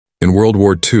In World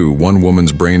War II, one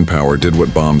woman's brainpower did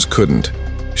what bombs couldn't.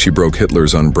 She broke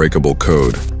Hitler's unbreakable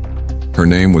code. Her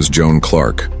name was Joan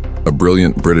Clarke, a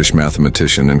brilliant British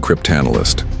mathematician and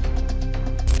cryptanalyst.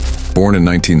 Born in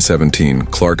 1917,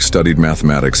 Clarke studied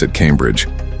mathematics at Cambridge,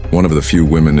 one of the few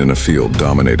women in a field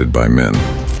dominated by men.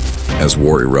 As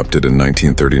war erupted in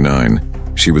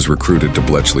 1939, she was recruited to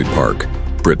Bletchley Park,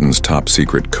 Britain's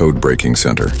top-secret code-breaking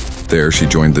center. There, she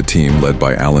joined the team led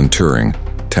by Alan Turing,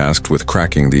 tasked with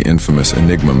cracking the infamous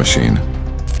Enigma machine.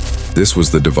 This was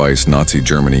the device Nazi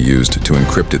Germany used to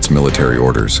encrypt its military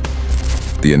orders.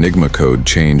 The Enigma code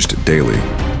changed daily,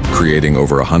 creating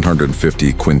over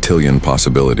 150 quintillion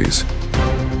possibilities.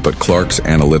 But Clarke's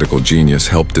analytical genius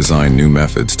helped design new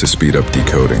methods to speed up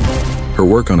decoding. Her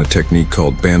work on a technique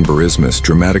called Banburismus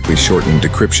dramatically shortened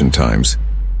decryption times,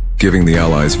 giving the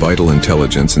Allies vital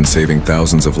intelligence and saving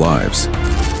thousands of lives.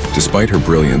 Despite her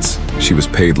brilliance, she was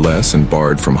paid less and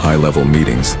barred from high-level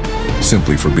meetings,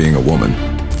 simply for being a woman.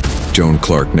 Joan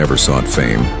Clarke never sought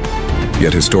fame,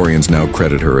 yet historians now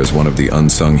credit her as one of the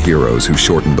unsung heroes who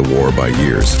shortened the war by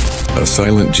years. A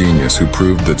silent genius who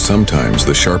proved that sometimes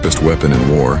the sharpest weapon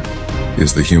in war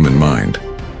is the human mind.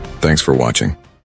 Thanks for watching.